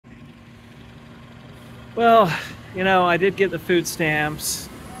Well, I did get the food stamps.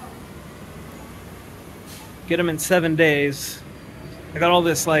 Get them in 7 days. I got all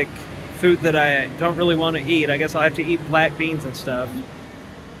this, like, food that I don't really want to eat. I guess I'll have to eat black beans and stuff.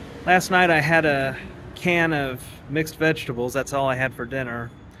 Last night I had a can of mixed vegetables. That's all I had for dinner.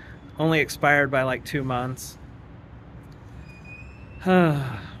 Only expired by like 2 months.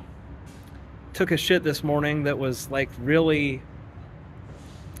 Took a shit this morning that was like really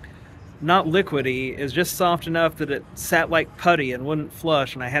not liquidy. It was just soft enough that it sat like putty and wouldn't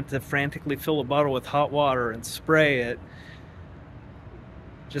flush, and I had to frantically fill a bottle with hot water and spray it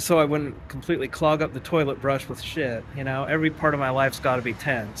just so I wouldn't completely clog up the toilet brush with shit. Every part of my life's got to be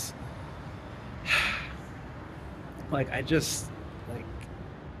tense. Like,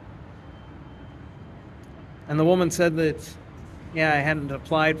 and the woman said that, yeah, I hadn't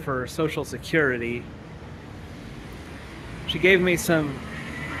applied for Social Security. She gave me some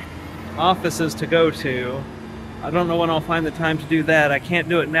offices to go to. I don't know when I'll find the time to do that. I can't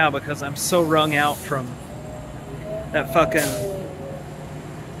do it now because I'm so wrung out from that fucking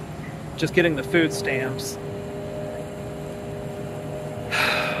just getting the food stamps.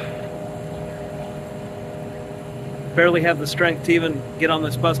 Barely have the strength to even get on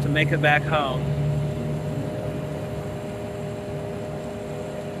this bus to make it back home.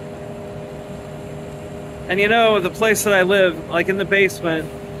 And the place that I live, like in the basement,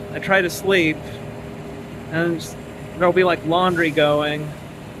 I try to sleep and there'll be like laundry going.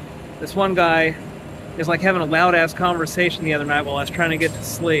 This one guy is like having a loud ass conversation the other night while I was trying to get to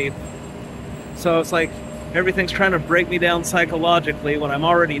sleep. So it's like everything's trying to break me down psychologically when I'm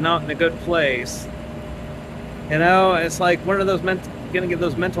already not in a good place. It's like one of those gonna get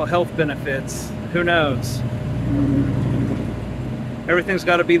those mental health benefits. Who knows? Everything's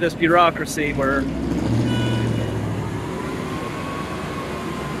got to be this bureaucracy where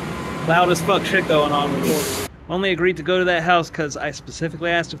loud as fuck shit going on, of course. Only agreed to go to that house because I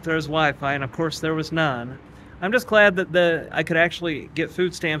specifically asked if there was Wi-Fi, and of course there was none. I'm just glad that I could actually get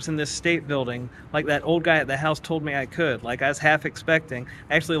food stamps in this state building, like that old guy at the house told me I could. Like, I was half expecting,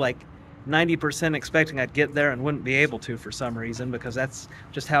 actually like 90% expecting I'd get there and wouldn't be able to for some reason, because that's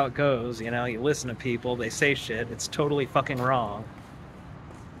just how it goes. You listen to people, they say shit, it's totally fucking wrong.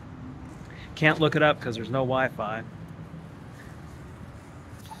 Can't look it up because there's no Wi-Fi.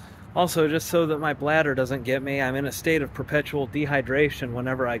 Also, just so that my bladder doesn't get me, I'm in a state of perpetual dehydration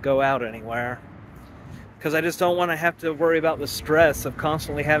whenever I go out anywhere. Because I just don't want to have to worry about the stress of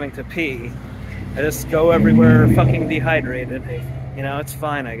constantly having to pee. I just go everywhere fucking dehydrated. It's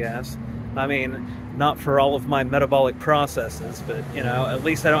fine, I guess. I mean, not for all of my metabolic processes, but, at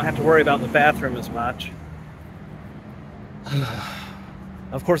least I don't have to worry about the bathroom as much.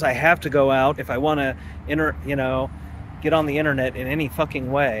 Of course, I have to go out if I want to, get on the internet in any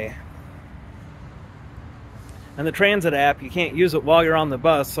fucking way. And the transit app, you can't use it while you're on the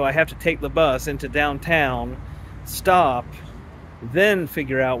bus, so I have to take the bus into downtown, stop, then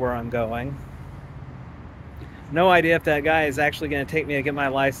figure out where I'm going. No idea if that guy is actually going to take me to get my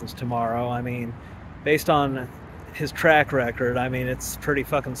license tomorrow. I mean, based on his track record, I mean, it's pretty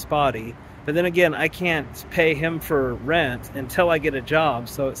fucking spotty. But then again, I can't pay him for rent until I get a job,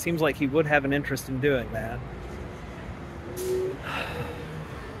 so it seems like he would have an interest in doing that.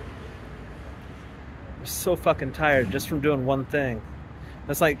 I'm so fucking tired just from doing one thing.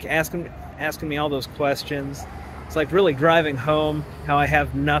 It's like asking me all those questions. It's like really driving home how I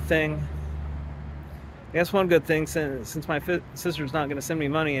have nothing. I guess one good thing, since my sister's not going to send me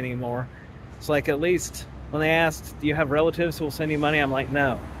money anymore, it's like at least when they asked, do you have relatives who will send you money? I'm like,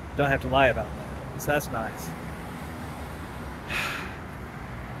 no, don't have to lie about that. So that's nice.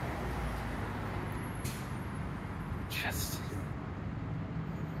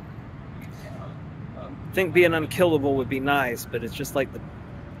 I think being unkillable would be nice, but it's just like the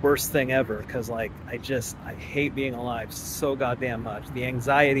worst thing ever, because like I hate being alive so goddamn much. The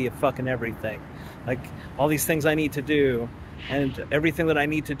anxiety of fucking everything, like all these things I need to do, and everything that I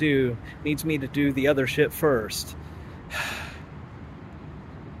need to do needs me to do the other shit first.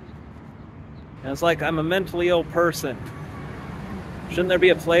 And it's like I'm a mentally ill person. Shouldn't there be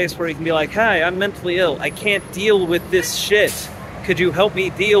a place where you can be like, hi, I'm mentally ill, I can't deal with this shit, could you help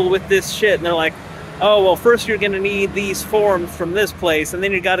me deal with this shit? And they're like, oh, well, first you're going to need these forms from this place, and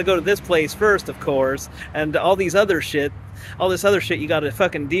then you got to go to this place first, of course, and all this other shit you got to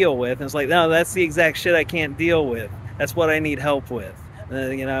fucking deal with. And it's like, no, that's the exact shit I can't deal with. That's what I need help with.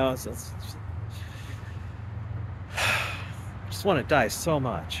 I just want to die so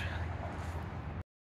much.